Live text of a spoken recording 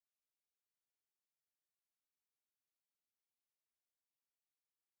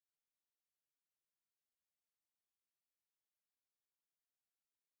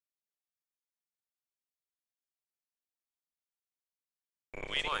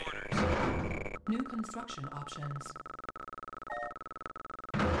Awaiting orders. New construction options.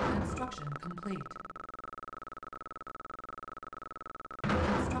 Construction complete.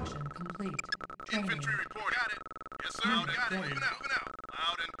 Construction complete. Training. Infantry report. Got it. Yes, sir. Unit Got it. ready. Moving out. Moving out.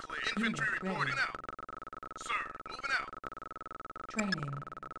 Loud and clear. Infantry Unit reporting. ready. Out. Sir, moving out. Training.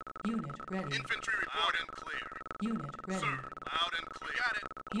 Unit ready. Infantry report and clear. Unit ready. Sir, loud and clear. Got it.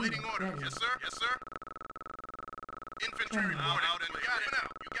 Awaiting Unit order. ready. Yes, sir. Yes, sir. Infantry Training. report. Loud and clear. Moving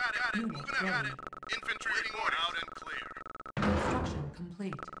out. You got it. Unit Moving out. Got ready. it. Infantry waiting order. Loud and clear. Construction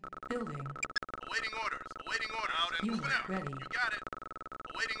complete. Building. Awaiting orders. Awaiting orders. Loud and Unit moving out. ready. You got it.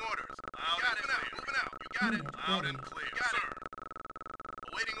 Awaiting orders. Loud and clear. Moving out. You got it. Unit Loud ready. and clear. Got it.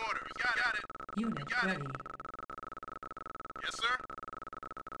 Awaiting orders. You got it. Unit got it. ready. Yes, sir.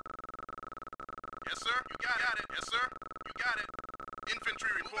 Yes, sir. You got it. Yes, sir. You got it.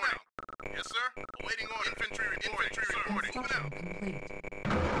 Infantry reporting. Yes, sir. Awaiting order. Infantry reporting. Moving Construction out. complete.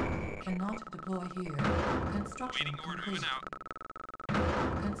 Cannot deploy here. Construction Awaiting order. complete. Moving out.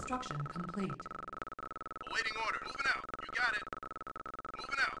 Construction complete. Awaiting order. Moving out. You got it.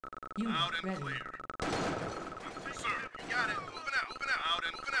 Moving out. Unit Loud and ready. clear. Sir, you got it. Moving out. Moving out. Loud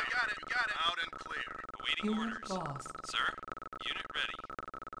and moving out. You got it. You got it. Loud and clear. Awaiting Unit orders. lost. Sir, unit ready.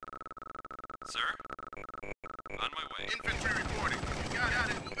 Sir, on my way. Infantry reporting. You got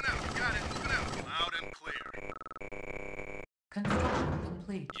it. Moving out. You got it. Moving out. Loud and clear. Construction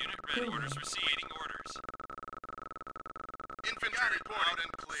complete. Unit ready. Building. Orders received. Awaiting orders. Infantry reporting. Loud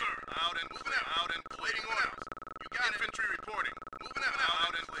and clear. Sir, loud and moving out. Loud and clear. Waiting orders. You got infantry reporting. Moving out.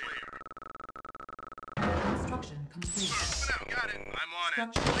 Loud and clear. Construction complete. Sir, moving out. Got it. I'm on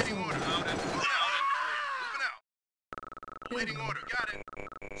it. Structure Waiting sold. order. Loud and clear. Loud and clear. Moving out. Waiting Building. order. Got it.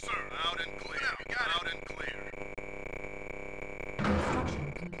 Sir, loud and clear. You got it. Loud and clear. Construction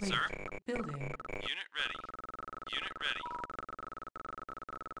complete. Sir? Building. Unit ready. Unit ready.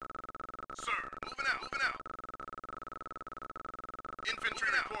 Sir, moving out. Moving out. Infantry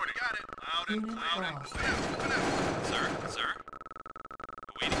reporting. Got it. Loud and Unit clear. Loud and lost. clear. Moving out. Sir, sir.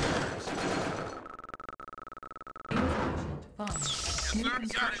 Awaiting orders. Insufficient funds. New sir. Got it.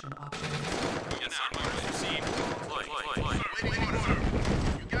 construction options. Yes, sir. Orders received. Flight. Flight. Waiting order, sir.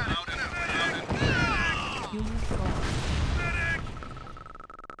 You got it. Loud and out. Loud and clear. Unit lost.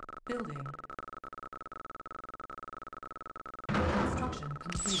 Building. Construction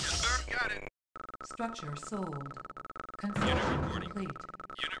complete. Yes, sir. Got it. Structure sold. Unit Construction reporting. complete.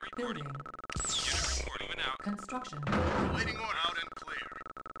 Unit reporting. Building. Unit reporting. Moving out. Construction complete. Waiting order. Loud and clear.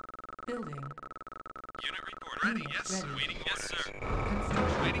 Building. Unit reporting. Ready. Unit Yes, sir. ready. Waiting. Yes, sir.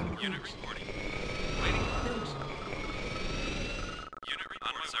 Construction Waiting. complete. Unit reporting. Waiting. Building. Unit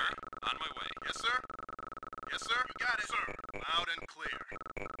report, sir. On my way. Yes, sir. Yes, sir. You got it. Sir. Loud and clear.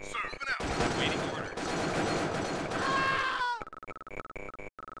 Sir, moving out. Waiting orders.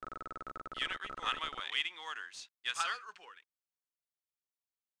 Unit report. On my way. Waiting orders. Yes, sir. Pilot reporting.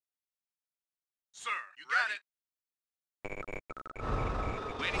 Sir, you got it.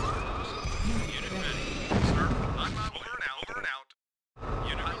 Waiting orders. Unit ready. Sir, I'm over and out. Over and out.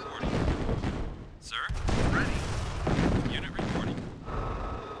 Unit reporting. Sir, Ready. unit reporting.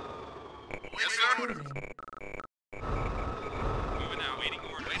 Yes, sir. Building. Moving out. Waiting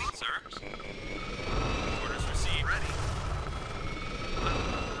orders. Waiting, sir. Orders received. Ready.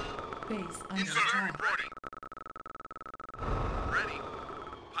 Base under Yes, sir. attack. Reporting. Ready.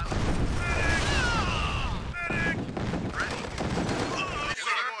 Pilot. Medic. Ready. Yes,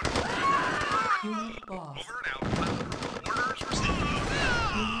 sir. Unit lost. Over and out. Pilot. Orders received.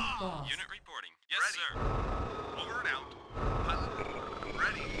 Unit lost. Unit reporting. Yes, Ready. sir. Over and out. Pilot.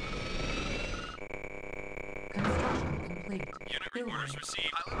 Ready. Construction complete. Unit Building. orders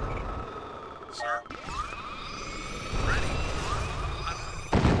received. Pilot. Sir.